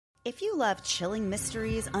If you love chilling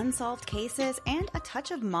mysteries, unsolved cases, and a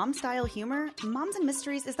touch of mom-style humor, Moms and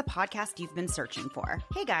Mysteries is the podcast you've been searching for.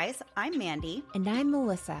 Hey guys, I'm Mandy. And I'm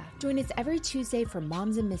Melissa. Join us every Tuesday for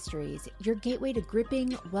Moms and Mysteries, your gateway to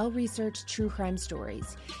gripping, well-researched true crime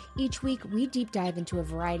stories. Each week, we deep dive into a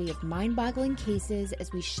variety of mind-boggling cases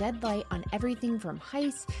as we shed light on everything from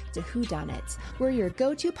heists to whodunits. We're your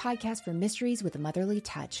go-to podcast for mysteries with a motherly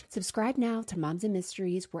touch. Subscribe now to Moms and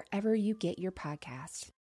Mysteries wherever you get your podcasts.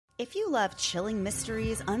 If you love chilling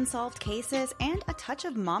mysteries, unsolved cases, and a touch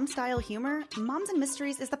of mom-style humor, Moms and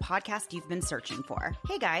Mysteries is the podcast you've been searching for.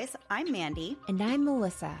 Hey guys, I'm Mandy. And I'm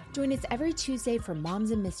Melissa. Join us every Tuesday for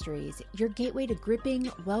Moms and Mysteries, your gateway to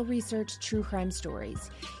gripping, well-researched true crime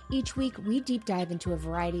stories. Each week, we deep dive into a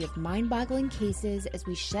variety of mind-boggling cases as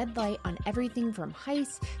we shed light on everything from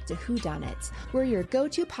heists to whodunits. We're your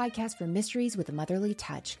go-to podcast for mysteries with a motherly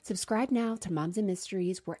touch. Subscribe now to Moms and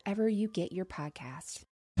Mysteries wherever you get your podcasts.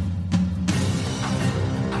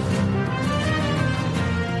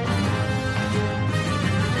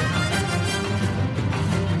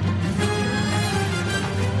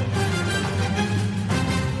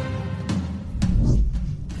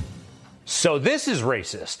 So this is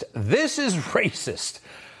racist. This is racist.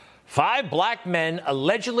 5 black men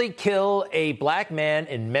allegedly kill a black man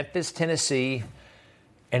in Memphis, Tennessee,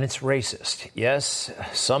 and it's racist. Yes,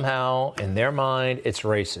 somehow in their mind, it's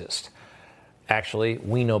racist. Actually,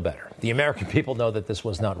 we know better. The American people know that this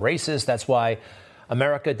was not racist. That's why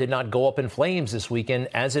America did not go up in flames this weekend,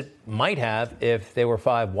 as it might have if there were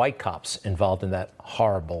 5 white cops involved in that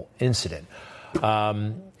horrible incident.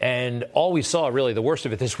 And all we saw, really, the worst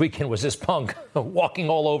of it this weekend was this punk walking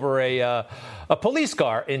all over a police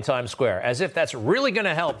car in Times Square, as if that's really going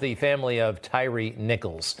to help the family of Tyree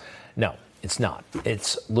Nichols. No, it's not.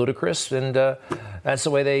 It's ludicrous, and that's the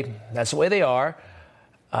way they are.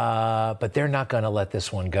 But they're not going to let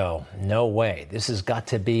this one go. No way. This has got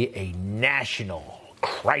to be a national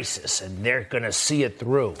crisis, and they're going to see it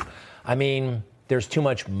through. I mean, there's too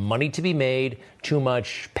much money to be made, too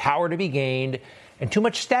much power to be gained, and too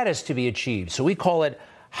much status to be achieved. So we call it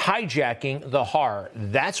hijacking the horror.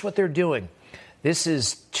 That's what they're doing. This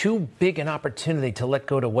is too big an opportunity to let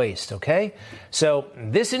go to waste, okay? So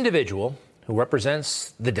this individual, who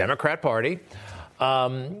represents the Democrat Party,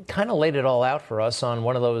 kind of laid it all out for us on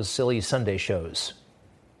one of those silly Sunday shows.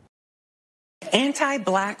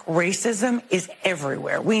 Anti-black racism is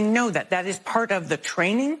everywhere. We know that. That is part of the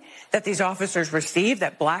training that these officers receive,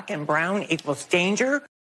 that black and brown equals danger.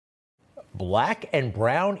 Black and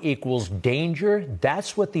brown equals danger.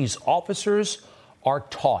 That's what these officers are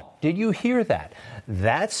taught. Did you hear that?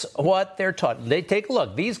 That's what they're taught. They take a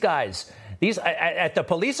look. These guys, at the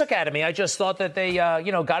police academy, I just thought that they,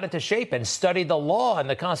 got into shape and studied the law and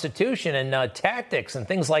the Constitution and tactics and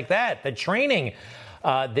things like that. The training.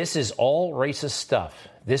 This is all racist stuff.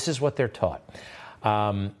 This is what they're taught.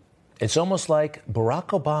 It's almost like Barack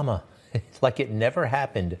Obama, like it never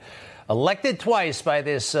happened. Elected twice by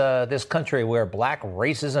this country where black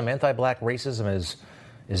racism, anti-black racism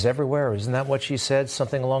is everywhere. Isn't that what she said?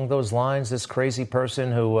 Something along those lines. This crazy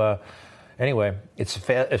person who, anyway, it's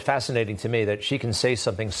fascinating to me that she can say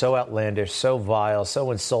something so outlandish, so vile, so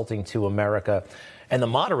insulting to America, and the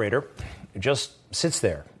moderator just sits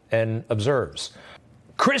there and observes.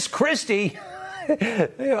 Chris Christie,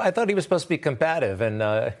 I thought he was supposed to be combative,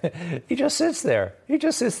 and he just sits there. He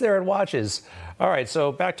just sits there and watches. All right,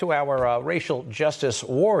 so back to our racial justice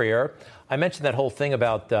warrior. I mentioned that whole thing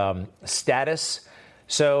about status.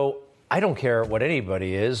 So I don't care what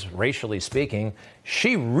anybody is, racially speaking.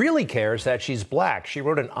 She really cares that she's black. She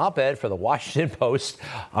wrote an op-ed for the Washington Post.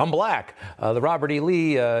 I'm black. The Robert E.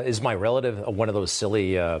 Lee is my relative, one of those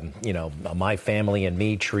silly, my family and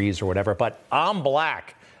me trees or whatever. But I'm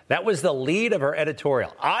black. That was the lead of her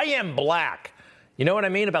editorial. I am black. You know what I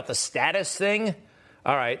mean about the status thing?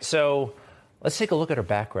 All right, so let's take a look at her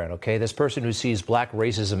background, okay? This person who sees black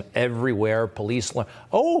racism everywhere, police.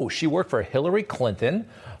 Oh, she worked for Hillary Clinton.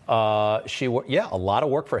 A lot of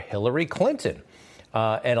work for Hillary Clinton.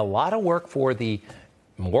 And a lot of work for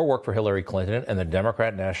more work for Hillary Clinton and the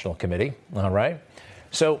Democrat National Committee. All right.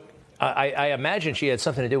 So I imagine she had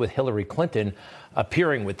something to do with Hillary Clinton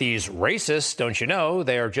appearing with these racists. Don't you know?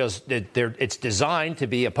 It's designed to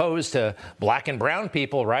be opposed to black and brown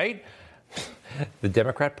people, right? The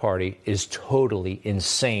Democrat Party is totally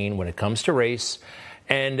insane when it comes to race.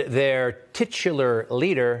 And their titular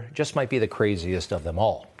leader just might be the craziest of them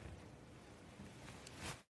all.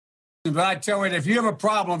 But I tell you, if you have a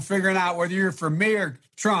problem figuring out whether you're for me or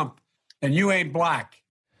Trump, then you ain't black.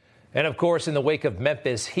 And of course, in the wake of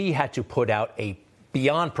Memphis, he had to put out a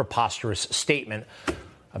beyond preposterous statement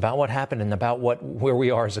about what happened and about where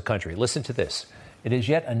we are as a country. Listen to this. It is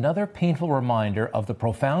yet another painful reminder of the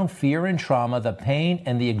profound fear and trauma, the pain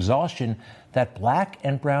and the exhaustion that Black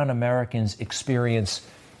and brown Americans experience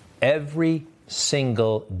every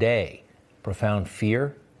single day. Profound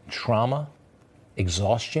fear, trauma,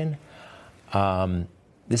 exhaustion.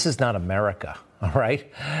 This is not America, all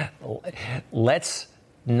right? Let's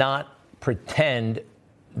not pretend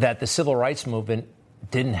that the civil rights movement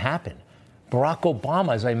didn't happen. Barack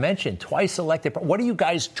Obama, as I mentioned, twice elected. What are you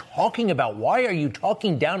guys talking about? Why are you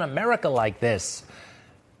talking down America like this?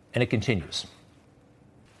 And it continues.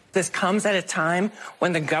 This comes at a time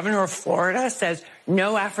when the governor of Florida says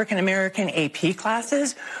no African-American AP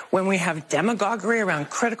classes, when we have demagoguery around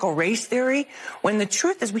critical race theory, when the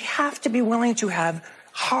truth is we have to be willing to have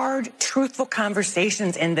hard, truthful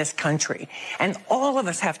conversations in this country. And all of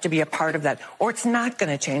us have to be a part of that, or it's not going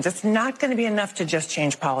to change. It's not going to be enough to just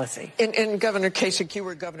change policy. And Governor Kasich, you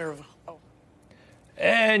were governor of...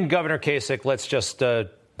 And Governor Kasich, let's just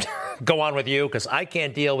go on with you, because I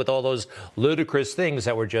can't deal with all those ludicrous things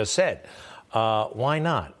that were just said. Why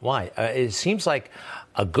not? Why? It seems like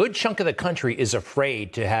a good chunk of the country is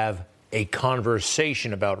afraid to have a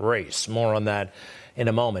conversation about race. More on that in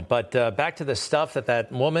a moment. But back to the stuff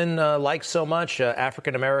that woman likes so much,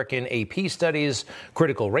 African-American AP studies,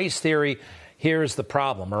 critical race theory. Here's the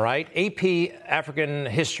problem, all right? AP African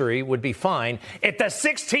history would be fine if the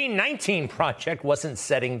 1619 Project wasn't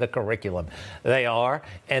setting the curriculum. They are,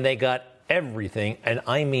 and they got everything, and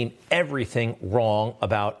I mean everything, wrong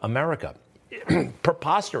about America.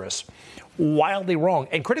 Preposterous, wildly wrong.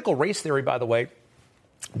 And critical race theory, by the way,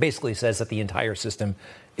 basically says that the entire system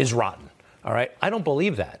is rotten. All right. I don't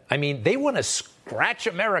believe that. I mean, they want to scratch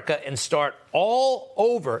America and start all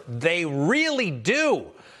over. They really do.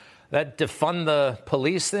 That defund the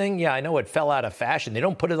police thing. Yeah, I know it fell out of fashion. They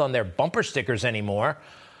don't put it on their bumper stickers anymore,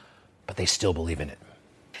 but they still believe in it.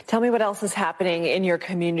 Tell me what else is happening in your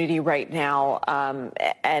community right now,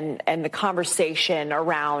 and the conversation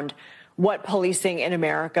around what policing in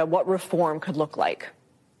America, what reform could look like.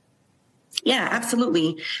 Yeah,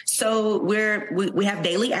 absolutely. So we have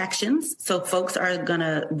daily actions. So folks are going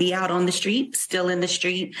to be out on the street, still in the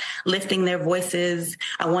street, lifting their voices.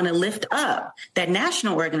 I want to lift up that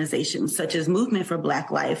national organizations such as Movement for Black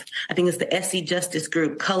Life. I think it's the SC Justice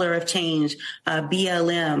Group, Color of Change,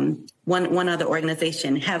 BLM, one other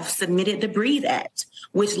organization have submitted the Breathe Act,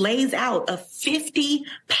 which lays out a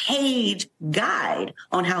 50-page guide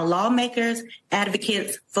on how lawmakers,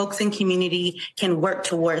 advocates, folks in community can work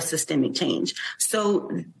towards systemic change.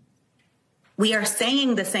 So we are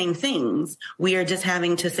saying the same things. We are just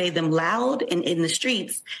having to say them loud and in the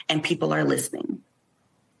streets, and people are listening.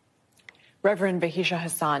 Reverend Vahisha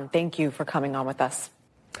Hassan, thank you for coming on with us.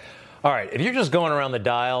 All right. If you're just going around the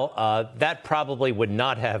dial, that probably would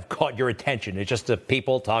not have caught your attention. It's just the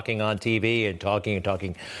people talking on TV and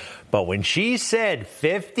talking. But when she said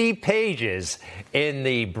 50 pages in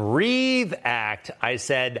the Breathe Act, I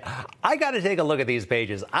said, I got to take a look at these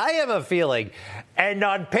pages. I have a feeling. And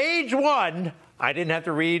on page 1, I didn't have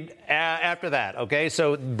to read after that. OK,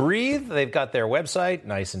 so Breathe, they've got their website,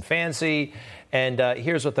 nice and fancy. And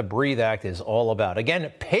here's what the Breathe Act is all about. Again,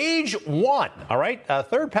 page 1, all right,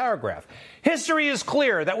 third paragraph. History is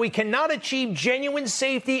clear that we cannot achieve genuine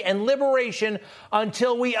safety and liberation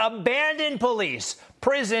until we abandon police,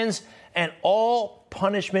 prisons, and all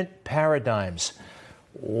punishment paradigms.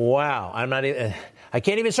 Wow, I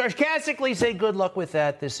can't even sarcastically say good luck with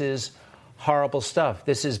that. This is horrible stuff.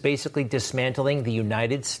 This is basically dismantling the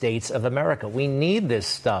United States of America. We need this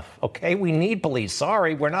stuff, okay? We need police.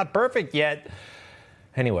 Sorry, we're not perfect yet.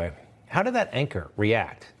 Anyway, how did that anchor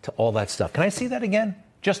react to all that stuff? Can I see that again?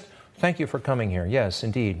 Just thank you for coming here. Yes,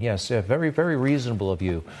 indeed. Yes, very, very reasonable of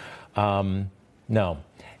you. No.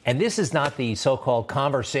 And this is not the so-called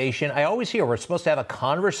conversation. I always hear we're supposed to have a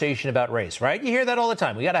conversation about race, right? You hear that all the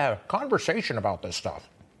time. We got to have a conversation about this stuff.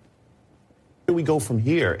 Where do we go from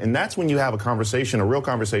here? And that's when you have a conversation, a real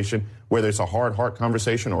conversation, whether it's a hard heart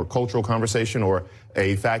conversation or a cultural conversation or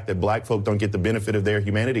a fact that black folk don't get the benefit of their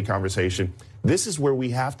humanity conversation. This is where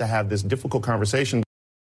we have to have this difficult conversation.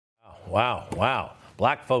 Wow.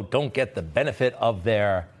 Black folk don't get the benefit of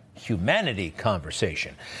their humanity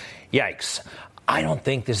conversation. Yikes. I don't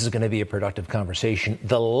think this is going to be a productive conversation.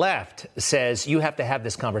 The left says you have to have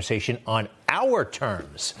this conversation on our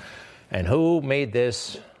terms. And who made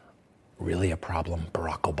this really a problem?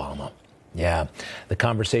 Barack Obama. Yeah, the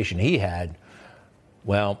conversation he had,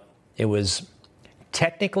 well, it was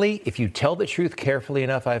technically, if you tell the truth carefully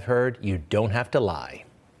enough, I've heard, you don't have to lie.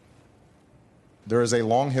 There is a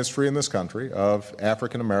long history in this country of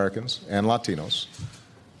African Americans and Latinos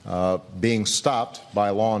being stopped by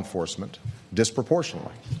law enforcement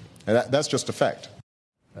disproportionately. And that's just a fact.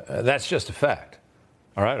 That's just a fact.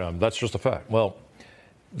 All right, that's just a fact. Well,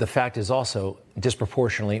 the fact is also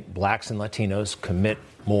disproportionately blacks and Latinos commit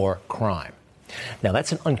more crime. Now,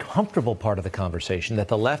 that's an uncomfortable part of the conversation that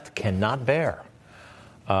the left cannot bear.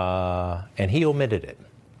 And he omitted it.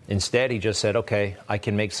 Instead, he just said, OK, I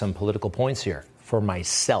can make some political points here for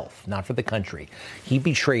myself, not for the country. He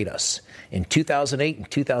betrayed us. In 2008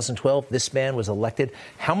 and 2012, this man was elected.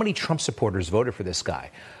 How many Trump supporters voted for this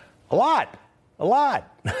guy? A lot. A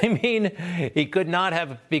lot. I mean, he could not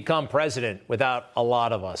have become president without a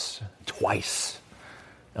lot of us twice.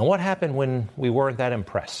 And what happened when we weren't that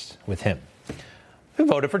impressed with him? We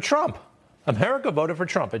voted for Trump. America voted for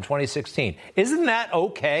Trump in 2016. Isn't that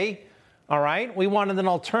okay? All right. We wanted an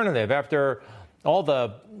alternative after all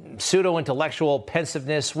the pseudo-intellectual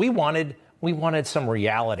pensiveness. We wanted some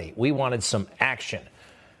reality. We wanted some action.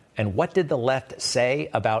 And what did the left say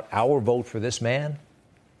about our vote for this man?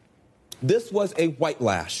 This was a white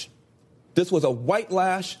lash. This was a white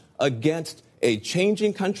lash against a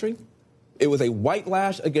changing country. It was a white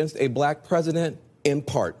lash against a black president in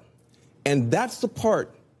part. And that's the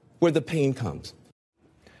part where the pain comes.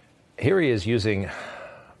 Here he is using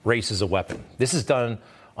race as a weapon. This is done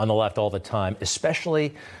on the left all the time,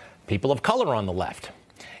 especially people of color on the left.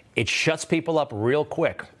 It shuts people up real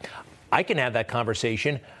quick. I can have that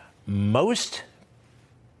conversation. Most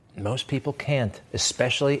people can't,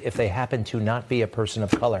 especially if they happen to not be a person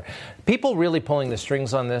of color. People really pulling the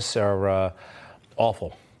strings on this are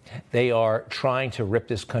awful. They are trying to rip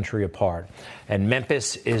this country apart. And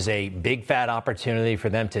Memphis is a big, fat opportunity for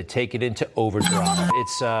them to take it into overdrive.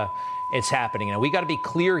 It's happening. Now, we got to be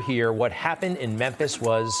clear here. What happened in Memphis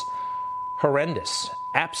was horrendous.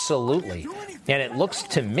 Absolutely. And it looks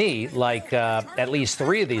to me like at least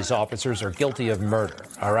 3 of these officers are guilty of murder.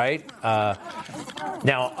 All right.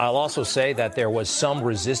 Now, I'll also say that there was some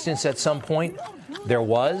resistance at some point. There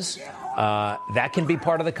was. That can be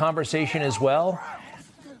part of the conversation as well.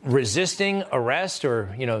 Resisting arrest, or,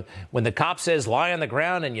 when the cop says lie on the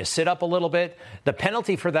ground and you sit up a little bit, the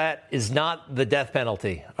penalty for that is not the death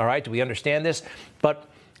penalty. All right. Do we understand this? But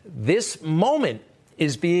this moment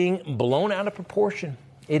is being blown out of proportion.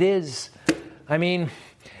 It is. I mean,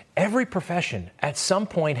 every profession at some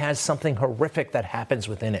point has something horrific that happens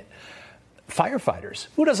within it. Firefighters.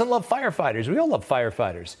 Who doesn't love firefighters? We all love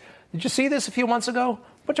firefighters. Did you see this a few months ago?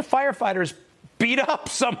 A bunch of firefighters beat up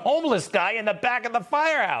some homeless guy in the back of the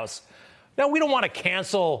firehouse. Now, we don't want to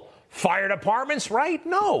cancel fire departments, right?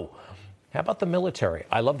 No. How about the military?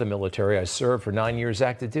 I love the military. I served for 9 years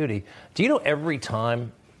active duty. Do you know every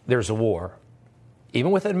time there's a war,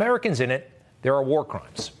 even with Americans in it, there are war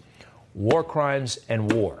crimes. War crimes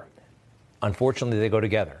and war. Unfortunately, they go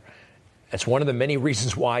together. That's one of the many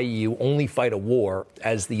reasons why you only fight a war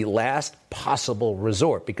as the last possible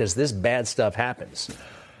resort, because this bad stuff happens.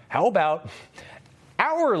 How about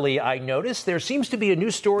hourly? I noticed there seems to be a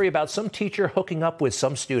new story about some teacher hooking up with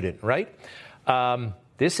some student, right?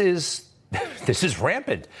 This is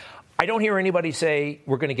rampant. I don't hear anybody say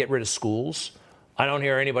we're going to get rid of schools. I don't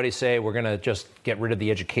hear anybody say we're going to just get rid of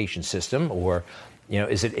the education system, or,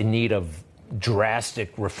 is it in need of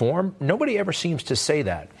drastic reform? Nobody ever seems to say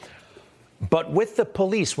that. But with the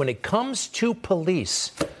police, when it comes to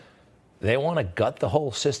police, they want to gut the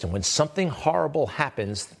whole system. When something horrible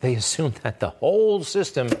happens, they assume that the whole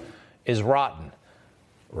system is rotten,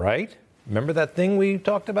 right? Remember that thing we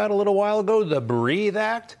talked about a little while ago, the Breathe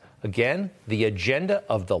Act? Again, the agenda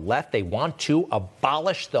of the left, they want to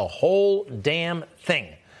abolish the whole damn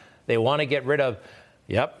thing. They want to get rid of,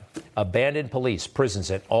 abandoned police,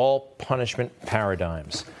 prisons, and all punishment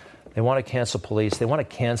paradigms. They want to cancel police. They want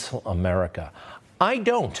to cancel America. I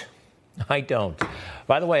don't.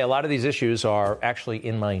 By the way, a lot of these issues are actually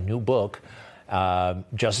in my new book,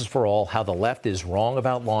 Justice for All, How the Left is Wrong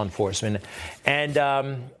About Law Enforcement.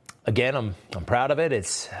 And again, I'm proud of it.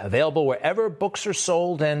 It's available wherever books are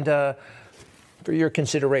sold, and for your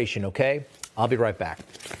consideration, okay? I'll be right back.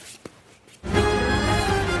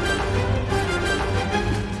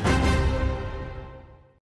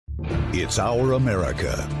 It's our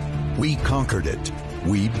America. We conquered it.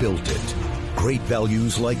 We built it. Great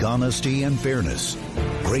values like honesty and fairness.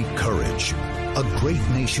 Great courage. A great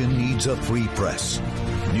nation needs a free press.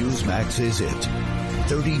 Newsmax is it.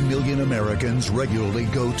 30 million Americans regularly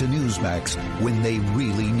go to Newsmax when they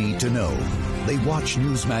really need to know. They watch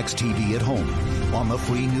Newsmax TV at home. On the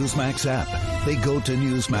free Newsmax app, they go to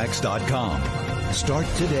Newsmax.com. Start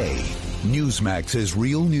today. Newsmax is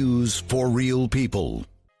real news for real people.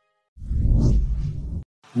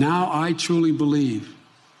 Now I truly believe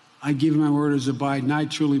I give you my word as a Biden. I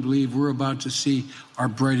truly believe we're about to see our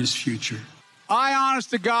brightest future. I,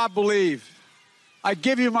 honest to God, believe. I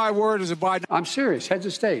give you my word as a Biden. I'm serious. Heads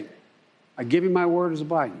of state. I give you my word as a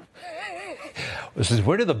Biden. This is,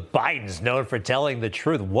 where are the Bidens known for telling the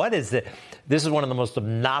truth? What is it? This is one of the most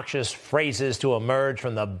obnoxious phrases to emerge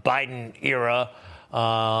from the Biden era.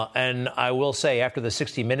 And I will say, after the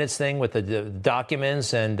 60 Minutes thing with the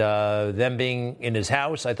documents and them being in his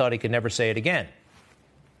house, I thought he could never say it again.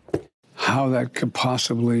 How that could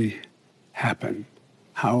possibly happen.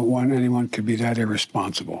 How anyone could be that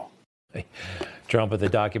irresponsible. Trump with the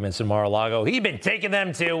documents in Mar-a-Lago. He'd been taking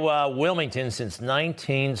them to Wilmington since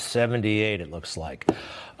 1978, it looks like.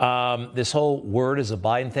 This whole word is a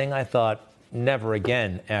Biden thing, I thought, never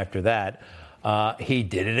again after that. He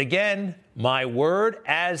did it again. My word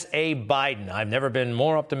as a Biden. I've never been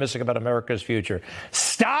more optimistic about America's future.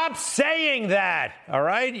 Stop saying that, all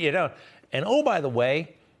right? You know. And oh, by the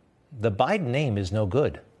way, the Biden name is no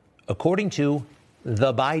good, according to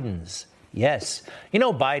the Bidens. Yes. You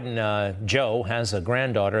know, Biden, Joe, has a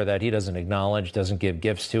granddaughter that he doesn't acknowledge, doesn't give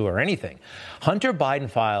gifts to or anything. Hunter Biden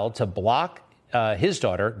filed to block his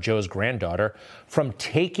daughter, Joe's granddaughter, from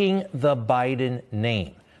taking the Biden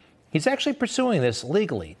name. He's actually pursuing this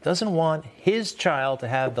legally. Doesn't want his child to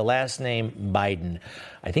have the last name Biden.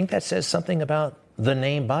 I think that says something about the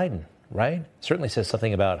name Biden, right? Certainly says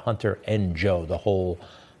something about Hunter and Joe, the whole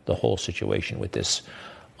situation with this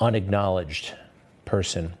unacknowledged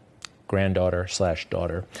person.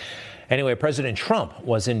 Granddaughter/daughter. Anyway, President Trump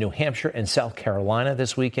was in New Hampshire and South Carolina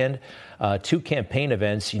this weekend. 2 campaign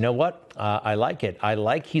events. You know what? I like it. I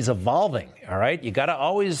like he's evolving. All right. You got to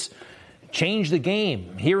always change the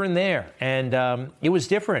game here and there. And it was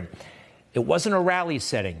different. It wasn't a rally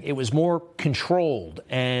setting. It was more controlled.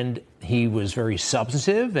 And he was very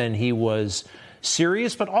substantive and he was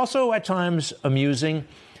serious, but also at times amusing.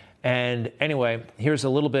 And anyway, here's a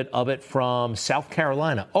little bit of it from South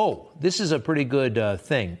Carolina. Oh, this is a pretty good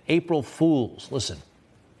thing. April Fools. Listen.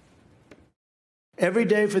 Every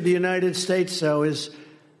day for the United States, though, is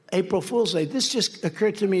April Fool's Day. This just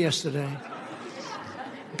occurred to me yesterday.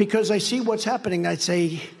 Because I see what's happening. I'd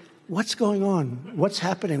say, what's going on? What's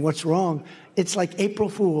happening? What's wrong? It's like April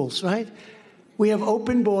Fools, right? We have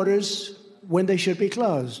open borders when they should be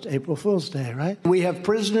closed. April Fool's Day, right? We have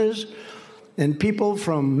prisoners and people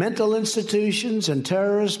from mental institutions and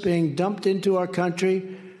terrorists being dumped into our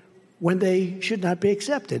country when they should not be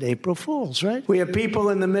accepted. April Fools, right? We have people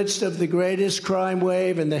in the midst of the greatest crime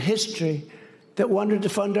wave in the history that wanted to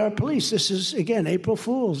fund our police. This is, again, April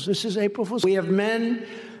Fools. This is April Fools. We have men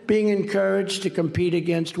being encouraged to compete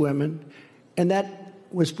against women, and that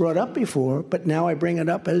was brought up before, but now I bring it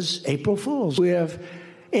up as April Fools. We have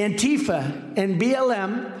Antifa and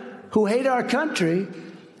BLM who hate our country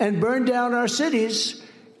and burn down our cities,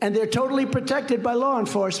 and they're totally protected by law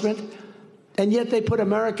enforcement, and yet they put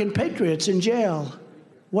American patriots in jail.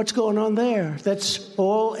 What's going on there? That's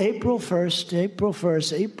all April 1st, April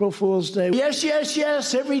 1st, April Fool's Day. Yes, yes,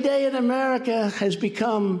 yes, every day in America has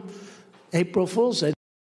become April Fool's Day.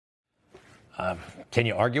 Can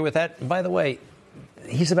you argue with that? And by the way,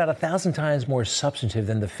 he's about 1,000 times more substantive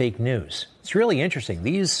than the fake news. It's really interesting.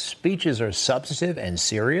 These speeches are substantive and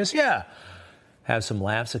serious. Yeah. Have some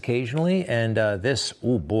laughs occasionally. And this,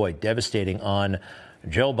 oh boy, devastating on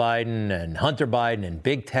Joe Biden and Hunter Biden and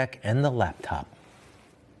big tech and the laptop.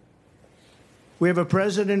 We have a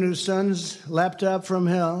president whose son's laptop from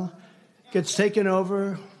hell gets taken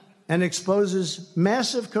over and exposes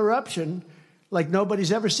massive corruption like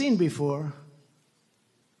nobody's ever seen before.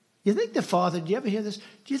 You think the father, do you ever hear this?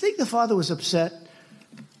 Do you think the father was upset?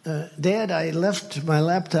 Dad, I left my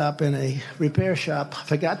laptop in a repair shop. I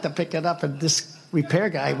forgot to pick it up, and this repair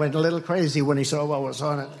guy went a little crazy when he saw what was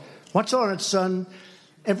on it. What's on it, son?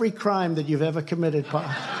 Every crime that you've ever committed.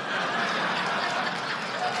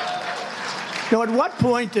 Now, at what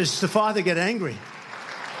point does the father get angry?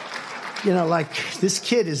 You know, like, this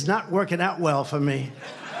kid is not working out well for me.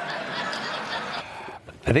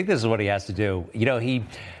 I think this is what he has to do. You know,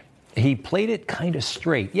 he played it kind of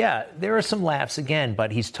straight. Yeah, there are some laughs again,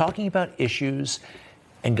 but he's talking about issues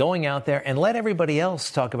and going out there and let everybody else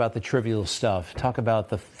talk about the trivial stuff, talk about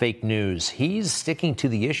the fake news. He's sticking to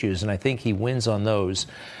the issues, and I think he wins on those.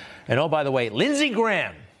 And oh, by the way, Lindsey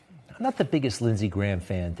Graham. I'm not the biggest Lindsey Graham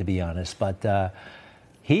fan, to be honest, but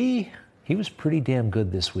he was pretty damn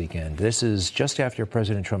good this weekend. This is just after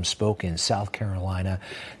President Trump spoke in South Carolina.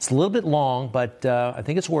 It's a little bit long, but I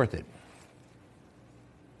think it's worth it.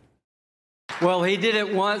 Well, he did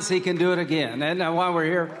it once, he can do it again. Isn't that why we're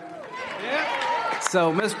here? Yeah.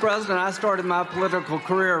 So, Mr. President, I started my political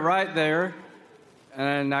career right there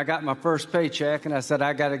and I got my first paycheck, and I said,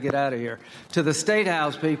 I got to get out of here. To the State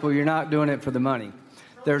House people, you're not doing it for the money.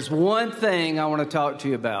 There's one thing I want to talk to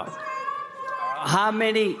you about. How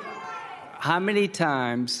many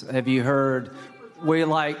times have you heard, we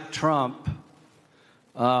like Trump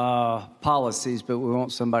policies, but we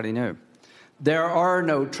want somebody new? There are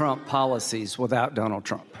no Trump policies without Donald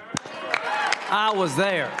Trump. I was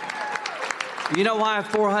there. You know why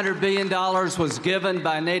 $400 billion was given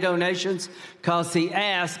by NATO nations? Because he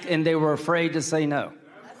asked and they were afraid to say no.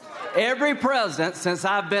 Every president since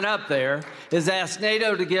I've been up there has asked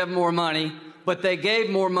NATO to give more money, but they gave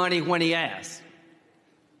more money when he asked.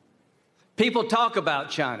 People talk about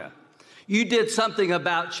China. You did something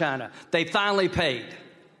about China. They finally paid.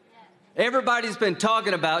 Everybody's been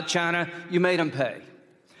talking about China. You made them pay.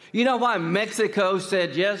 You know why Mexico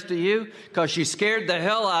said yes to you? Because you scared the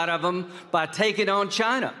hell out of them by taking on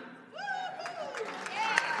China.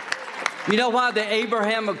 You know why the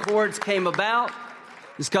Abraham Accords came about?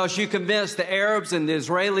 It's because you convinced the Arabs and the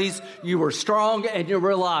Israelis you were strong and you're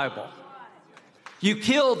reliable. You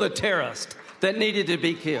killed the terrorist that needed to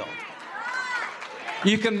be killed.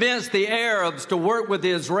 You convinced the Arabs to work with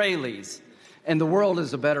the Israelis, and the world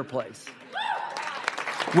is a better place.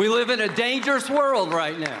 We live in a dangerous world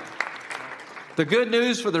right now. The good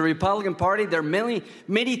news for the Republican Party, there are many,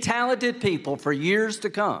 many talented people for years to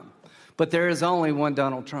come, but there is only one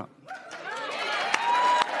Donald Trump.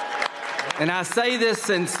 And I say this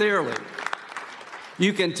sincerely.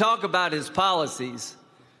 You can talk about his policies,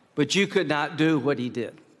 but you could not do what he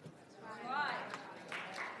did.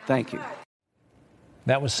 Thank you.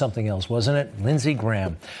 That was something else, wasn't it? Lindsey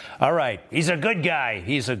Graham. All right. He's a good guy.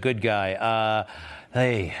 He's a good guy.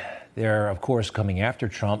 Hey, they're, of course, coming after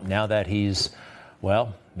Trump now that he's,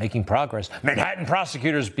 well, making progress. Manhattan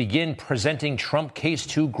prosecutors begin presenting Trump case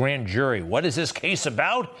to grand jury. What is this case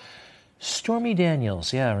about? Stormy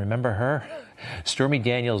Daniels. Yeah, remember her? Stormy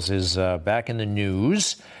Daniels is back in the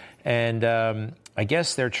news. And I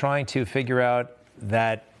guess they're trying to figure out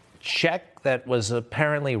that check that was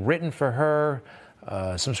apparently written for her,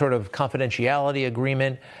 some sort of confidentiality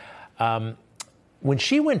agreement. When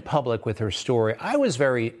she went public with her story, I was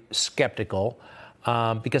very skeptical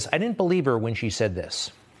because I didn't believe her when she said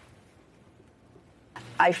this.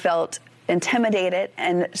 I felt intimidated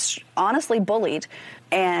and honestly bullied,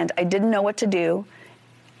 and I didn't know what to do.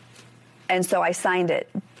 And so I signed it,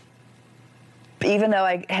 even though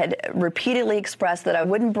I had repeatedly expressed that I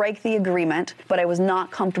wouldn't break the agreement, but I was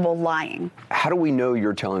not comfortable lying. How do we know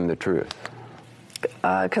you're telling the truth?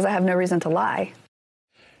 Because I have no reason to lie.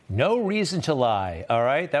 No reason to lie. All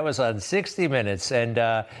right. That was on 60 Minutes. And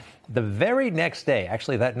the very next day,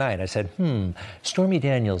 actually that night, I said, Stormy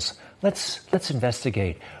Daniels, let's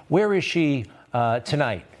investigate. Where is she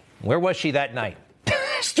tonight? Where was she that night?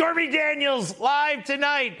 Stormy Daniels live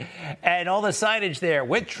tonight. And all the signage there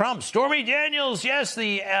with Trump. Stormy Daniels, yes,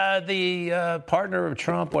 the partner of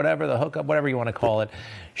Trump, whatever, the hookup, whatever you want to call it.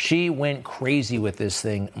 She went crazy with this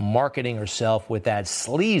thing, marketing herself with that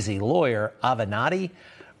sleazy lawyer, Avenatti,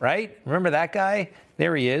 right? Remember that guy?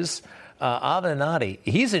 There he is. Avenatti.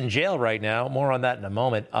 He's in jail right now. More on that in a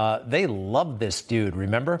moment. They love this dude,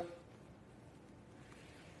 remember?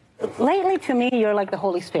 Lately, to me, you're like the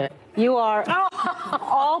Holy Spirit. You are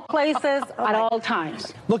all places at all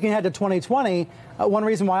times. Looking ahead to 2020, one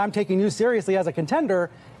reason why I'm taking you seriously as a contender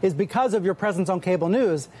is because of your presence on cable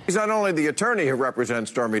news. He's not only the attorney who represents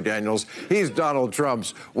Stormy Daniels, he's Donald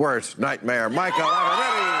Trump's worst nightmare. Michael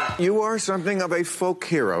Avenatti. You are something of a folk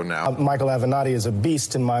hero now. Michael Avenatti is a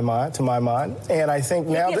beast in my mind, to my mind. And I think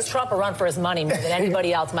now he gives Trump a run for his money more than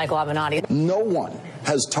anybody else, Michael Avenatti. No one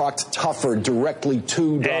has talked tougher directly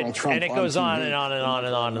to Donald Trump. And it goes on and on and on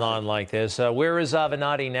and on and on like this. Where is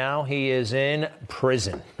Avenatti now? He is in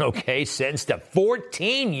prison, okay? Sentenced to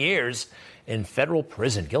 14 years in federal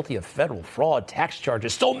prison, guilty of federal fraud, tax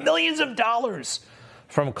charges, stole millions of dollars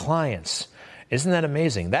from clients. Isn't that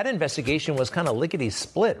amazing? That investigation was kind of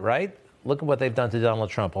lickety-split, right? Look at what they've done to Donald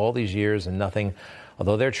Trump all these years and nothing,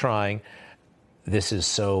 although they're trying. This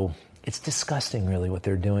is it's disgusting, really, what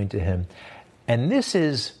they're doing to him. And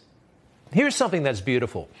here's something that's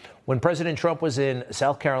beautiful. When President Trump was in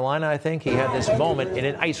South Carolina, I think, he had this moment in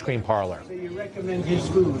an ice cream parlor. So you recommend his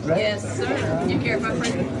food, right? Yes, sir. You care about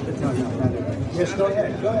friend? Yes, go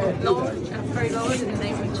ahead. Go ahead. Lord, I pray, Lord, in the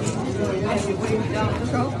name of Jesus, as you bring Donald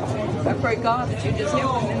Trump, I pray, God, that you just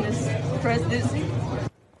help him in this presidency.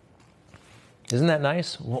 Isn't that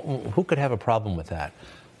nice? Who could have a problem with that?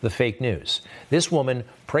 The fake news. This woman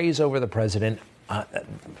prays over the president.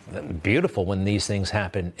 Beautiful when these things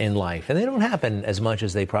happen in life. And they don't happen as much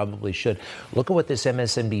as they probably should. Look at what this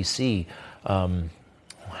MSNBC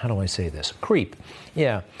how do I say this? Creep.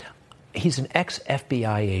 Yeah. He's an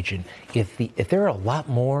ex-FBI agent. If there are a lot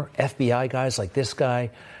more FBI guys like this guy,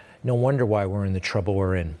 no wonder why we're in the trouble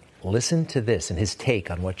we're in. Listen to this and his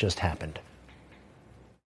take on what just happened.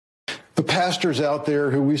 The pastors out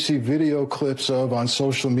there who we see video clips of on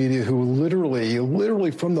social media who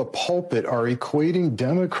literally from the pulpit are equating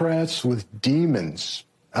Democrats with demons.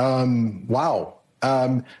 Wow.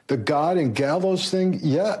 The God and gallows thing,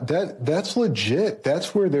 yeah, that's legit.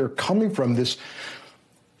 That's where they're coming from.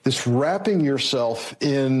 This wrapping yourself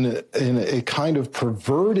in a kind of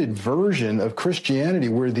perverted version of Christianity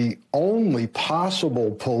where the only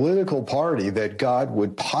possible political party that God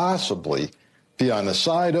would possibly be on the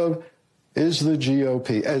side of is the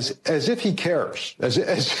GOP, as if he cares, as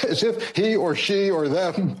if he or she or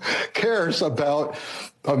them cares about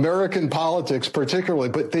American politics particularly,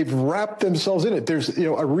 but they've wrapped themselves in it. There's,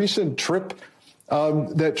 a recent trip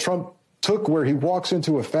that Trump took where he walks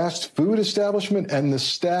into a fast food establishment and the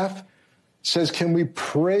staff says, "Can we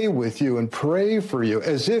pray with you and pray for you?"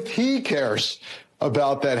 As if he cares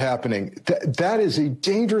about that happening. That is a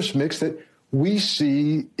dangerous mix that we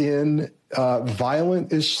see in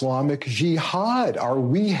violent Islamic jihad. Are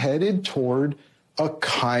we headed toward a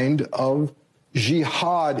kind of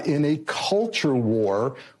jihad in a culture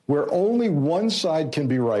war where only one side can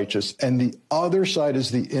be righteous and the other side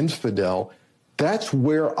is the infidel? That's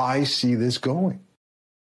where I see this going.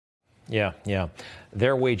 Yeah.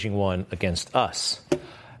 They're waging one against us.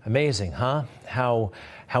 Amazing, huh? How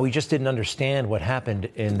he just didn't understand what happened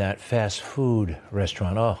in that fast food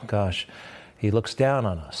restaurant. Oh, gosh. He looks down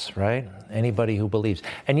on us, right? Anybody who believes.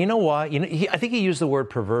 And you know why? I think he used the word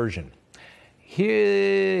perversion.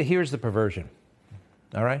 Here's the perversion,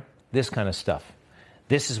 all right? This kind of stuff.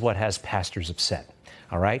 This is what has pastors upset,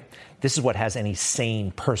 all right? This is what has any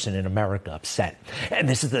sane person in America upset. And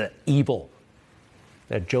this is the evil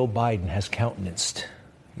that Joe Biden has countenanced.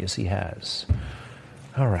 Yes, he has.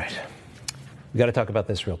 All right. We got to talk about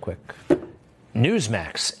this real quick.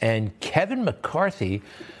 Newsmax and Kevin McCarthy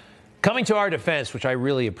coming to our defense, which I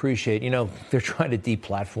really appreciate. They're trying to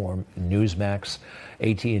deplatform Newsmax,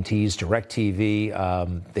 AT&T's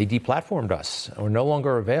DirecTV. They deplatformed us. We're no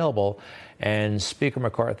longer available, and Speaker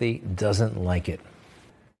McCarthy doesn't like it.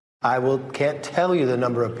 I can't tell you the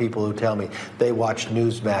number of people who tell me they watch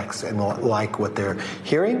Newsmax and like what they're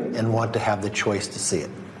hearing and want to have the choice to see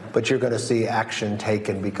it. But you're going to see action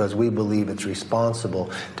taken because we believe it's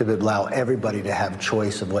responsible to allow everybody to have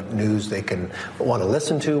choice of what news they can want to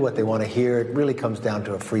listen to, what they want to hear. It really comes down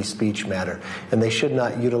to a free speech matter. And they should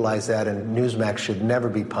not utilize that, and Newsmax should never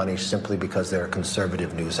be punished simply because they're a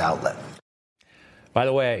conservative news outlet. By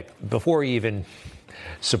the way, before he even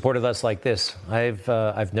supported us like this,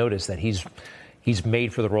 I've noticed that he's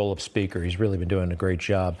made for the role of speaker. He's really been doing a great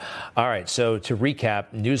job. All right, so to recap,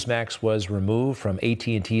 Newsmax was removed from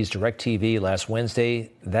AT&T's DirecTV last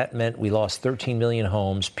Wednesday. That meant we lost 13 million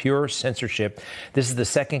homes, pure censorship. This is the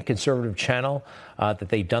second conservative channel that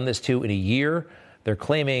they've done this to in a year. They're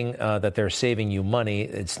claiming that they're saving you money.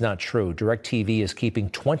 It's not true. DirecTV is keeping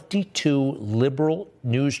 22 liberal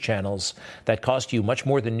news channels that cost you much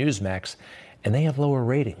more than Newsmax, and they have lower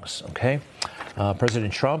ratings, okay?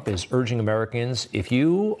 President Trump is urging Americans, if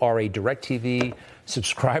you are a DirecTV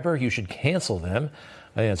subscriber, you should cancel them.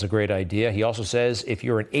 I think that's a great idea. He also says if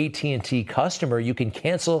you're an AT&T customer, you can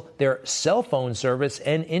cancel their cell phone service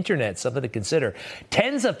and internet, something to consider.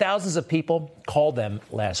 Tens of thousands of people called them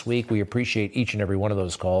last week. We appreciate each and every one of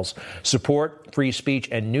those calls. Support free speech,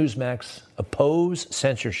 and Newsmax oppose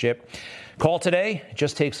censorship. Call today. It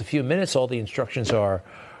just takes a few minutes. All the instructions are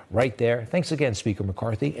right there. Thanks again, Speaker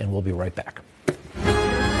McCarthy, and we'll be right back.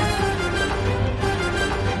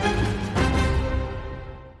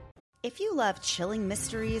 If you love chilling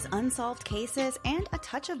mysteries, unsolved cases, and a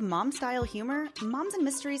touch of mom-style humor, Moms and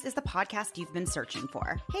Mysteries is the podcast you've been searching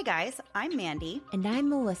for. Hey guys, I'm Mandy. And I'm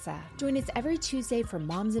Melissa. Join us every Tuesday for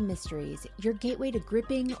Moms and Mysteries, your gateway to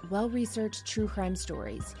gripping, well-researched true crime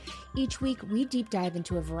stories. Each week, we deep dive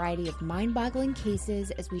into a variety of mind-boggling cases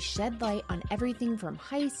as we shed light on everything from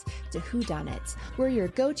heists to whodunits. We're your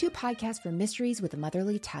go-to podcast for mysteries with a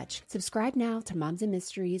motherly touch. Subscribe now to Moms and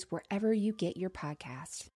Mysteries wherever you get your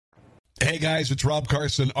podcasts. Hey guys, it's Rob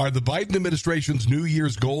Carson. Are the Biden administration's New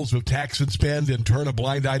Year's goals of tax and spend and turn a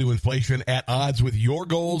blind eye to inflation at odds with your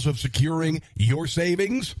goals of securing your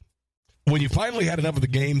savings? When you finally had enough of the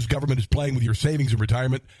games government is playing with your savings and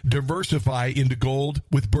retirement, diversify into gold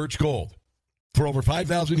with Birch Gold. For over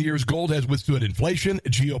 5,000 years, gold has withstood inflation,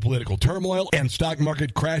 geopolitical turmoil, and stock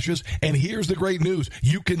market crashes. And here's the great news.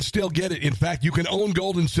 You can still get it. In fact, you can own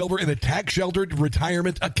gold and silver in a tax-sheltered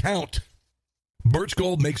retirement account. Birch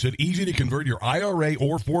Gold makes it easy to convert your IRA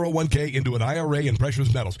or 401k into an IRA in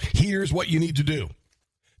precious metals. Here's what you need to do.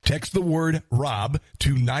 Text the word ROB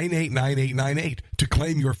to 989898 to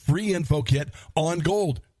claim your free info kit on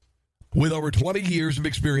gold. With over 20 years of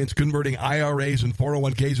experience converting IRAs and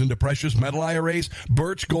 401ks into precious metal IRAs,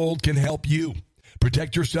 Birch Gold can help you.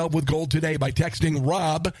 Protect yourself with gold today by texting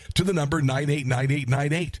ROB to the number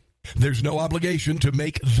 989898. There's no obligation to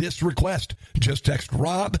make this request. Just text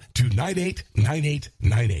ROB to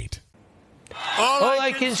 989898. All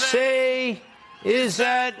I can say is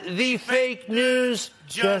that the fake news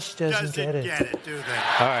just doesn't get it. Do they?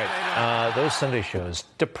 All right, those Sunday shows,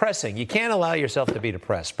 depressing. You can't allow yourself to be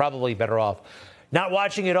depressed. Probably better off not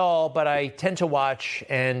watching it all, but I tend to watch,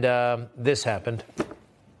 and this happened.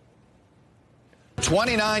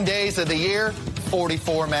 29 days of the year,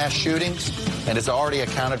 44 mass shootings, and it's already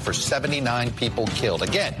accounted for 79 people killed.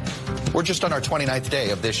 Again, we're just on our 29th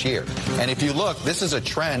day of this year. And if you look, this is a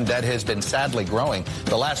trend that has been sadly growing.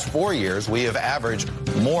 The last 4 years, we have averaged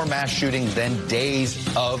more mass shootings than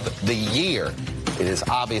days of the year. It is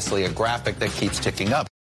obviously a graphic that keeps ticking up.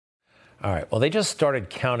 All right. Well, they just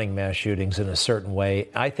started counting mass shootings in a certain way.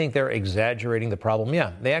 I think they're exaggerating the problem.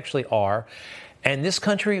 Yeah, they actually are. And this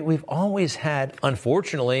country, we've always had,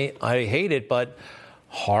 unfortunately, I hate it, but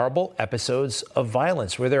horrible episodes of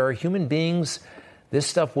violence where there are human beings. This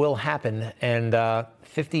stuff will happen. And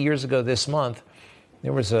 50 years ago this month,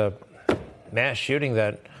 there was a mass shooting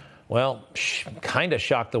that, well, kind of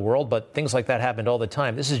shocked the world, but things like that happened all the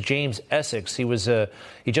time. This is James Essex. He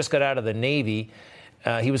just got out of the Navy.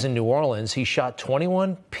 He was in New Orleans. He shot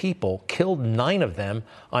 21 people, killed 9 of them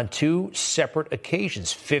on 2 separate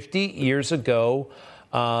occasions, 50 years ago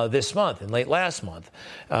this month and late last month.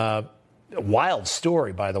 Wild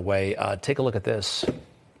story, by the way. Take a look at this.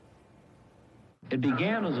 It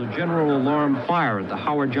began as a general alarm fire at the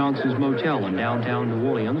Howard Johnson's Motel in downtown New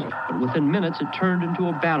Orleans, but within minutes it turned into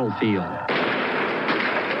a battlefield.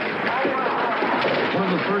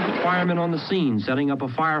 One of the first firemen on the scene setting up a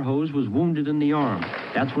fire hose was wounded in the arm.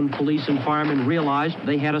 That's when police and firemen realized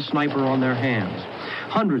they had a sniper on their hands.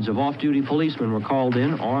 Hundreds of off-duty policemen were called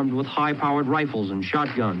in, armed with high-powered rifles and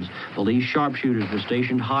shotguns. Police sharpshooters were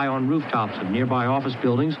stationed high on rooftops of nearby office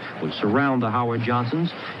buildings which surround the Howard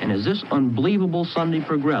Johnsons. And as this unbelievable Sunday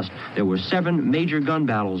progressed, there were 7 major gun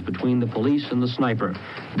battles between the police and the sniper.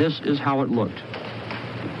 This is how it looked.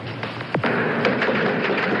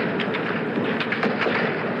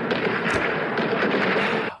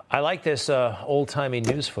 I like this old-timey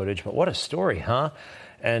news footage, but what a story, huh?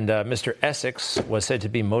 And Mr. Essex was said to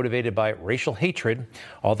be motivated by racial hatred,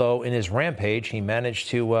 although in his rampage, he managed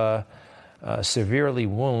to severely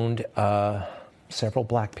wound several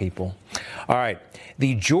black people. All right.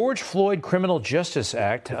 The George Floyd Criminal Justice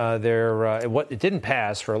Act, it didn't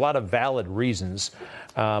pass for a lot of valid reasons,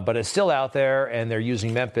 but it's still out there, and they're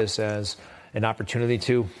using Memphis as an opportunity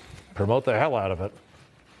to promote the hell out of it.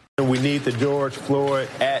 We need the George Floyd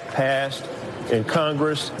Act passed in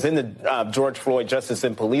Congress. In the George Floyd Justice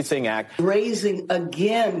and Policing Act. Raising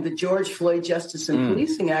again the George Floyd Justice and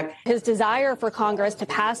Policing Act. His desire for Congress to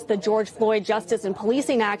pass the George Floyd Justice and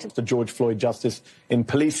Policing Act. The George Floyd Justice and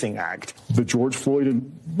Policing Act. The George Floyd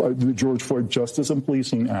Justice and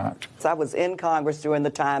Policing Act. I was in Congress during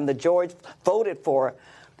the time that George voted for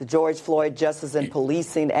the George Floyd Justice and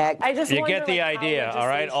Policing Act. You get the idea, all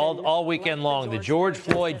right? All weekend long, the George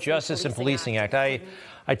Floyd Justice and Policing Act. I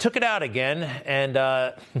took it out again, and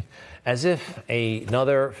as if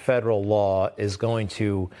another federal law is going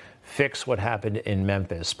to fix what happened in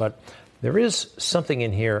Memphis. But there is something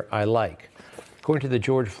in here I like. According to the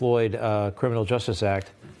George Floyd Criminal Justice Act,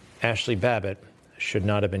 Ashley Babbitt should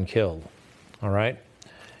not have been killed, all right?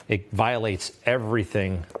 It violates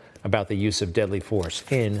everything about the use of deadly force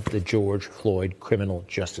in the George Floyd Criminal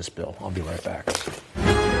Justice Bill. I'll be right back.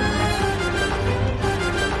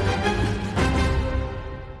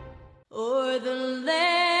 O'er the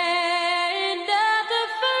land of the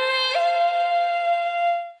free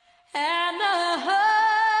and the home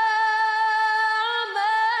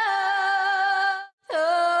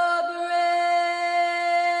of the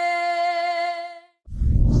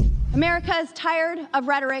brave. America is tired of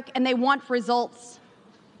rhetoric and they want results.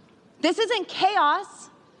 This isn't chaos.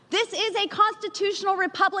 This is a constitutional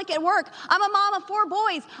republic at work. I'm a mom of 4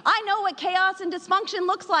 boys. I know what chaos and dysfunction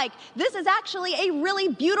looks like. This is actually a really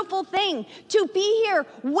beautiful thing to be here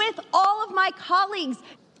with all of my colleagues.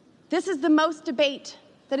 This is the most debate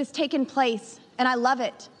that has taken place, and I love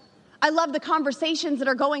it. I love the conversations that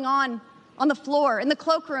are going on the floor, in the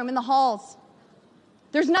cloakroom, in the halls.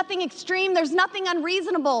 There's nothing extreme. There's nothing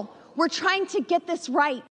unreasonable. We're trying to get this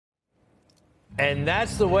right. And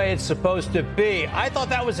that's the way it's supposed to be. I thought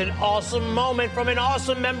that was an awesome moment from an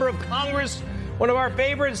awesome member of Congress, one of our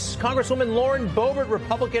favorites, Congresswoman Lauren Boebert,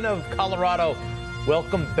 Republican of Colorado.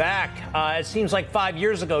 Welcome back. It seems like 5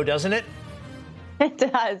 years ago, doesn't it? It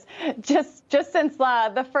does. Just since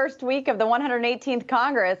the first week of the 118th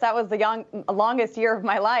Congress. That was the longest year of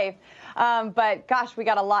my life. But gosh, we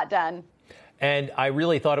got a lot done. And I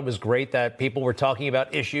really thought it was great that people were talking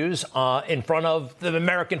about issues in front of the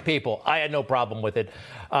American people. I had no problem with it.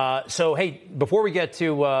 So, hey, before we get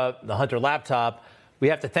to the Hunter laptop, we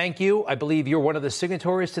have to thank you. I believe you're one of the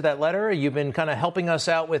signatories to that letter. You've been kind of helping us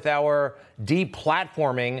out with our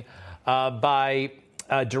deplatforming by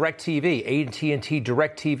DirecTV, AT&T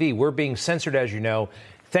DirecTV. We're being censored, as you know.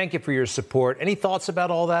 Thank you for your support. Any thoughts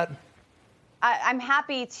about all that? I'm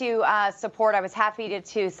happy to support. I was happy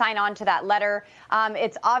to sign on to that letter.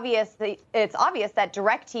 It's obvious that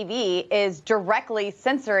DirecTV is directly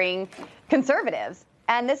censoring conservatives.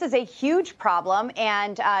 And this is a huge problem.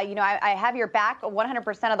 And, I have your back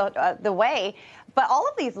 100% of the way. But all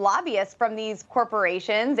of these lobbyists from these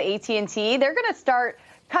corporations, AT&T, they're going to start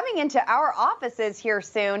coming into our offices here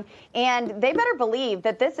soon, and they better believe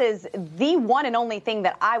that this is the one and only thing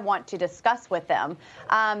that I want to discuss with them.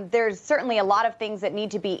 There's certainly a lot of things that need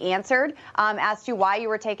to be answered as to why you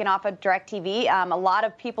were taken off of DirecTV. A lot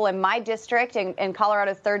of people in my district, in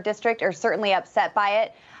Colorado's 3rd District, are certainly upset by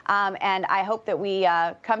it. And I hope that we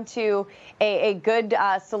come to a good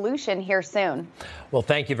solution here soon. Well,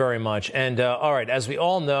 thank you very much. And all right, as we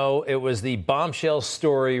all know, it was the bombshell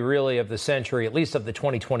story, really, of the century, at least of the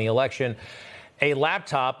 2020 election. A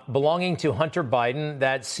laptop belonging to Hunter Biden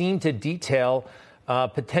that seemed to detail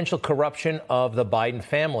potential corruption of the Biden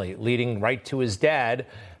family, leading right to his dad.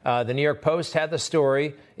 The New York Post had the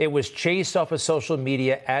story. It was chased off of social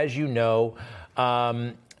media, as you know.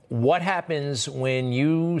 What happens when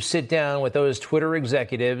you sit down with those Twitter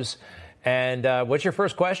executives? And what's your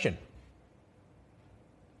first question?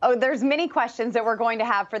 Oh, there's many questions that we're going to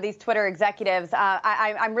have for these Twitter executives.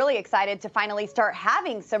 I'm really excited to finally start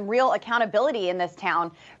having some real accountability in this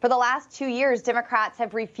town. For the last 2 years, Democrats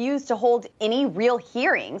have refused to hold any real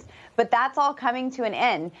hearings, but that's all coming to an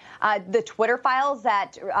end. The Twitter files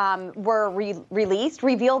that were released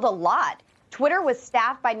revealed a lot. Twitter was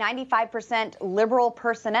staffed by 95% liberal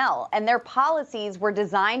personnel, and their policies were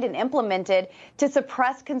designed and implemented to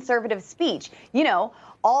suppress conservative speech. You know,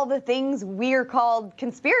 all the things we're called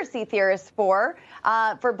conspiracy theorists for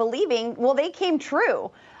believing, well, they came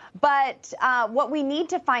true. But what we need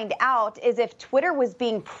to find out is if Twitter was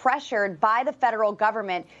being pressured by the federal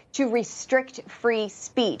government to restrict free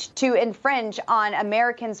speech, to infringe on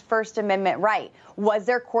Americans' First Amendment right. Was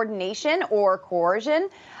there coordination or coercion?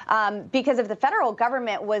 Because if the federal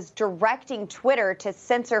government was directing Twitter to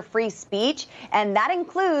censor free speech, and that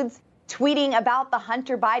includes tweeting about the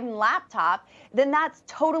Hunter Biden laptop, then that's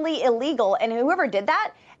totally illegal. And whoever did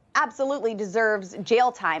that absolutely deserves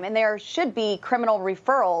jail time, and there should be criminal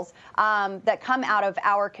referrals that come out of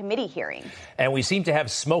our committee hearings. And we seem to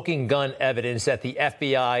have smoking gun evidence that the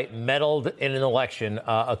FBI meddled in an election,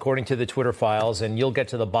 according to the Twitter files, and you'll get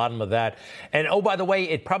to the bottom of that. And, oh, by the way,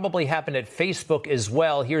 it probably happened at Facebook as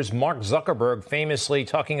well. Here's Mark Zuckerberg famously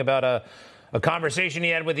talking about a conversation he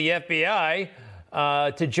had with the FBI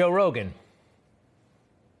to Joe Rogan.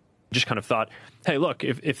 Just kind of thought, hey, look,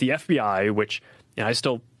 if the FBI, which I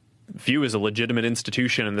still view as a legitimate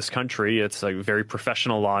institution in this country, it's a very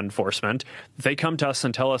professional law enforcement, they come to us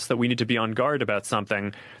and tell us that we need to be on guard about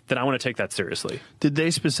something, then I want to take that seriously. Did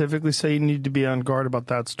they specifically say you need to be on guard about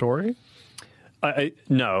that story?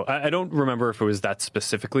 No, I don't remember if it was that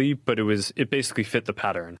specifically, but it basically fit the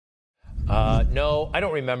pattern. No, I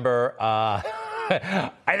don't remember. I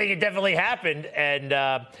think it definitely happened.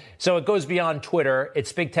 And so it goes beyond Twitter.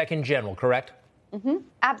 It's big tech in general, correct? Mm-hmm.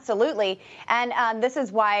 Absolutely. And this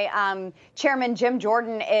is why Chairman Jim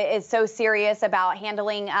Jordan is so serious about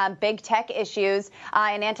handling big tech issues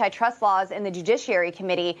and antitrust laws in the Judiciary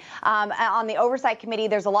Committee. On the Oversight Committee,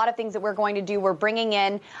 there's a lot of things that we're going to do. We're bringing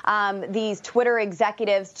in these Twitter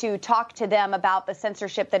executives to talk to them about the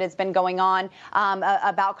censorship that has been going on,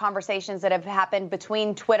 about conversations that have happened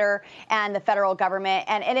between Twitter and the federal government.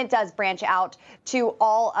 And it does branch out to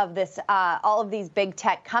all of these big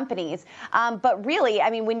tech companies. But really, I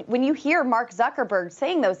mean, when you hear Mark Zuckerberg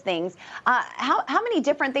saying those things, how many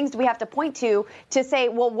different things do we have to point to say,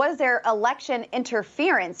 well, was there election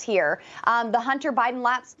interference here? The Hunter Biden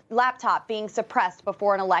laptop being suppressed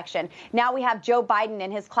before an election. Now we have Joe Biden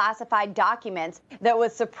and his classified documents that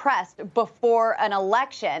was suppressed before an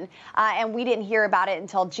election, and we didn't hear about it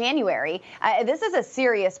until January. This is a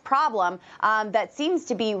serious problem that seems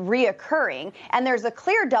to be reoccurring, and there's a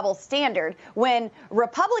clear double standard. When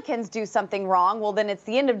Republicans do something wrong, well, then it's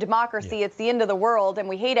the end of democracy, it's the end of the world, and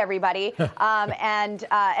we hate everybody, and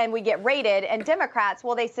we get raided. And Democrats,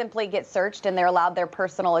 well, they simply get searched, and they're allowed their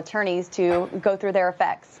personal attorneys to go through their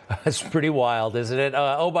effects. That's pretty wild, isn't it?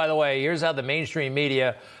 Oh, by the way, here's how the mainstream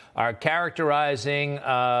media are characterizing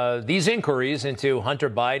these inquiries into Hunter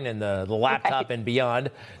Biden and the laptop and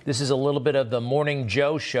beyond. This is a little bit of the Morning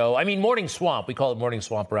Joe show. I mean, Morning Swamp. We call it Morning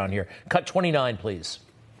Swamp around here. Cut 29, please.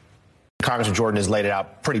 Congressman Jordan has laid it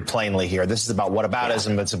out pretty plainly here. This is about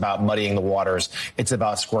whataboutism. It's about muddying the waters. It's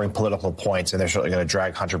about scoring political points, and they're certainly going to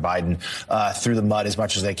drag Hunter Biden through the mud as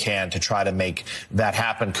much as they can to try to make that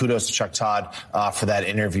happen. Kudos to Chuck Todd for that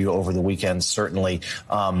interview over the weekend, certainly.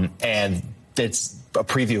 And it's a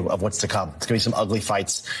preview of what's to come. It's going to be some ugly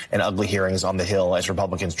fights and ugly hearings on the Hill as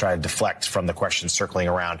Republicans try to deflect from the questions circling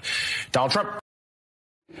around Donald Trump.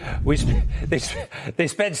 They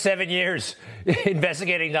spent 7 years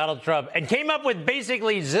investigating Donald Trump and came up with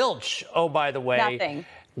basically zilch. Oh, by the way, nothing.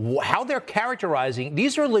 How they're characterizing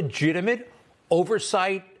these are legitimate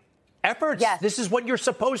oversight efforts. Yes. This is what you're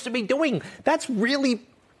supposed to be doing. That's really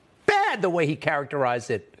bad the way he characterized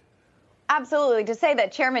it. Absolutely. To say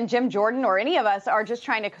that Chairman Jim Jordan or any of us are just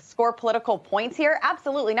trying to score political points here,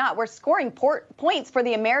 absolutely not. We're scoring points for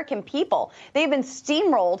the American people. They've been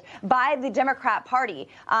steamrolled by the Democrat Party,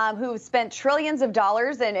 who spent trillions of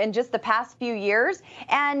dollars in just the past few years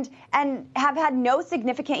and have had no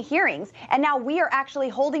significant hearings. And now we are actually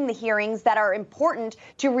holding the hearings that are important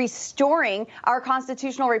to restoring our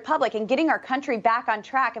constitutional republic and getting our country back on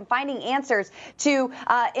track and finding answers to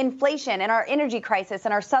inflation and our energy crisis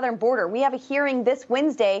and our southern border. We have a hearing this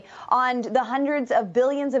Wednesday on the hundreds of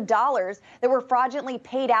billions of dollars that were fraudulently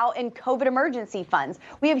paid out in COVID emergency funds.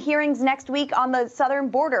 We have hearings next week on the southern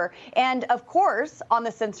border and, of course, on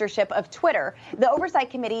the censorship of Twitter. The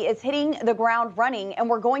Oversight Committee is hitting the ground running, and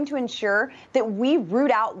we're going to ensure that we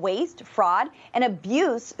root out waste, fraud, and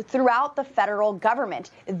abuse throughout the federal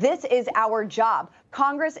government. This is our job.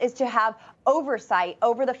 Congress is to have oversight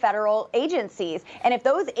over the federal agencies. And if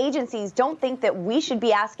those agencies don't think that we should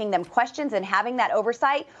be asking them questions and having that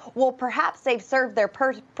oversight, well, perhaps they've served their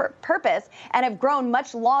purpose and have grown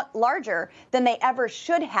much larger than they ever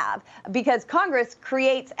should have, because Congress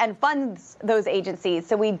creates and funds those agencies.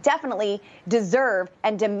 So we definitely deserve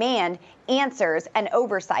and demand answers and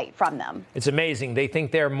oversight from them. It's amazing. They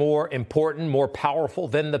think they're more important, more powerful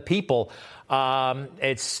than the people.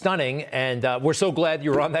 It's stunning. And we're so glad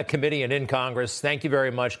you're on that committee and in Congress. Thank you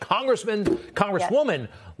very much. Congresswoman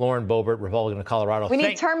Lauren Boebert, Republican of Colorado. We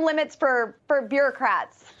need term limits for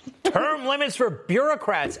bureaucrats. Term limits for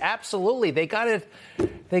bureaucrats. Absolutely. They got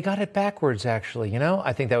it backwards, actually. You know,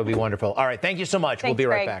 I think that would be wonderful. All right. Thank you so much. Thanks, we'll be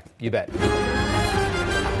right Greg. back. You bet.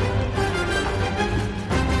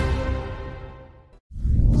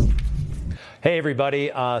 Hey,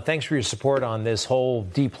 everybody. Thanks for your support on this whole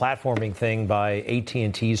deplatforming thing by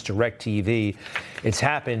AT&T's DirecTV. It's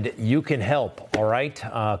happened. You can help, all right?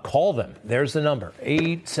 Call them. There's the number,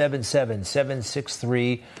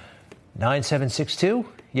 877-763-9762.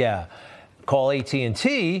 Yeah. Call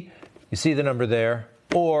AT&T. You see the number there.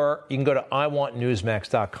 Or you can go to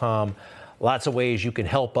iwantnewsmax.com. Lots of ways you can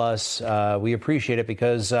help us. We appreciate it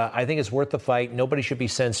because I think it's worth the fight. Nobody should be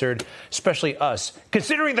censored, especially us.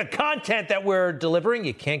 Considering the content that we're delivering,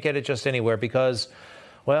 you can't get it just anywhere because,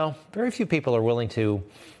 well, very few people are willing to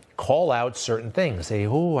call out certain things. Say,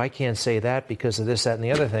 oh, I can't say that because of this, that, and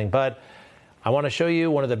the other thing. But I want to show you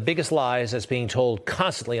one of the biggest lies that's being told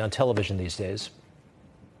constantly on television these days.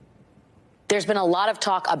 There's been a lot of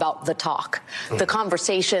talk about the talk, the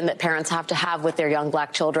conversation that parents have to have with their young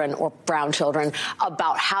black children or brown children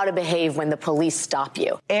about how to behave when the police stop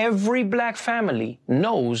you. Every black family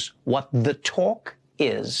knows what the talk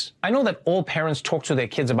is. I know that all parents talk to their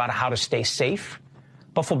kids about how to stay safe,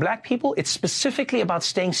 but for black people, it's specifically about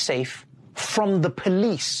staying safe from the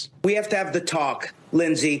police. We have to have the talk,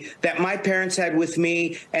 Lindsay, that my parents had with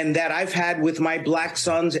me and that I've had with my black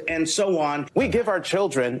sons and so on. We give our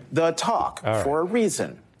children the talk for a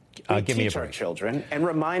reason. We give me a teach our break. children and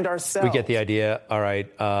remind ourselves. We get the idea. All right.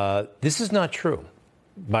 This is not true,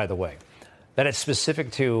 by the way, that it's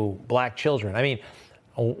specific to black children. I mean,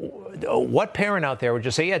 What parent out there would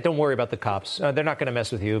just say, yeah, don't worry about the cops. They're not going to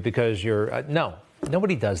mess with you because you're... No,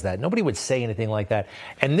 nobody does that. Nobody would say anything like that.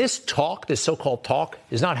 And this talk, this so-called talk,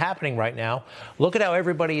 is not happening right now. Look at how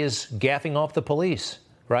everybody is gaffing off the police,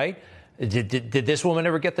 right? Did this woman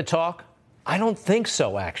ever get the talk? I don't think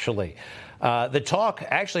so, actually. The talk,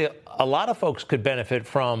 actually, a lot of folks could benefit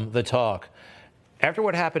from the talk. After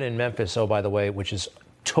what happened in Memphis, oh, by the way, which is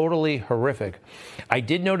totally horrific, I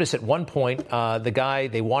did notice at one point the guy,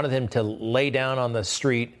 they wanted him to lay down on the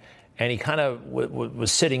street, and he kind of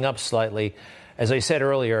was sitting up slightly. As I said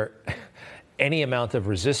earlier, any amount of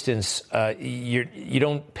resistance, you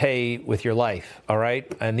don't pay with your life, all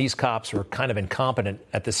right? And these cops were kind of incompetent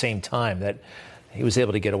at the same time that he was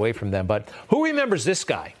able to get away from them. But who remembers this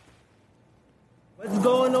guy? What's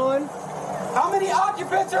going on? How many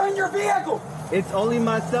occupants are in your vehicle? It's only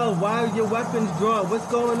myself. Why are your weapons drawn? What's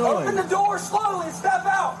going on? Open the door slowly and step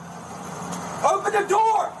out. Open the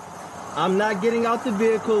door. I'm not getting out the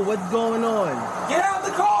vehicle. What's going on? Get out of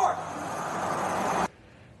the car.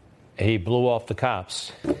 He blew off the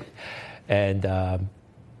cops. And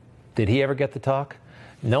did he ever get the talk?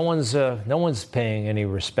 No one's paying any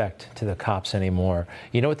respect to the cops anymore.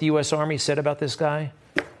 You know what the U.S. Army said about this guy?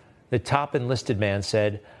 The top enlisted man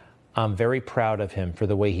said, I'm very proud of him for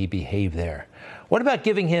the way he behaved there. What about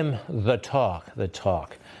giving him the talk? The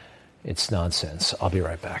talk. It's nonsense. I'll be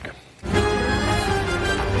right back.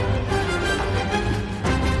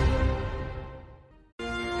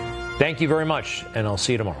 Thank you very much, and I'll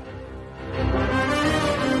see you tomorrow.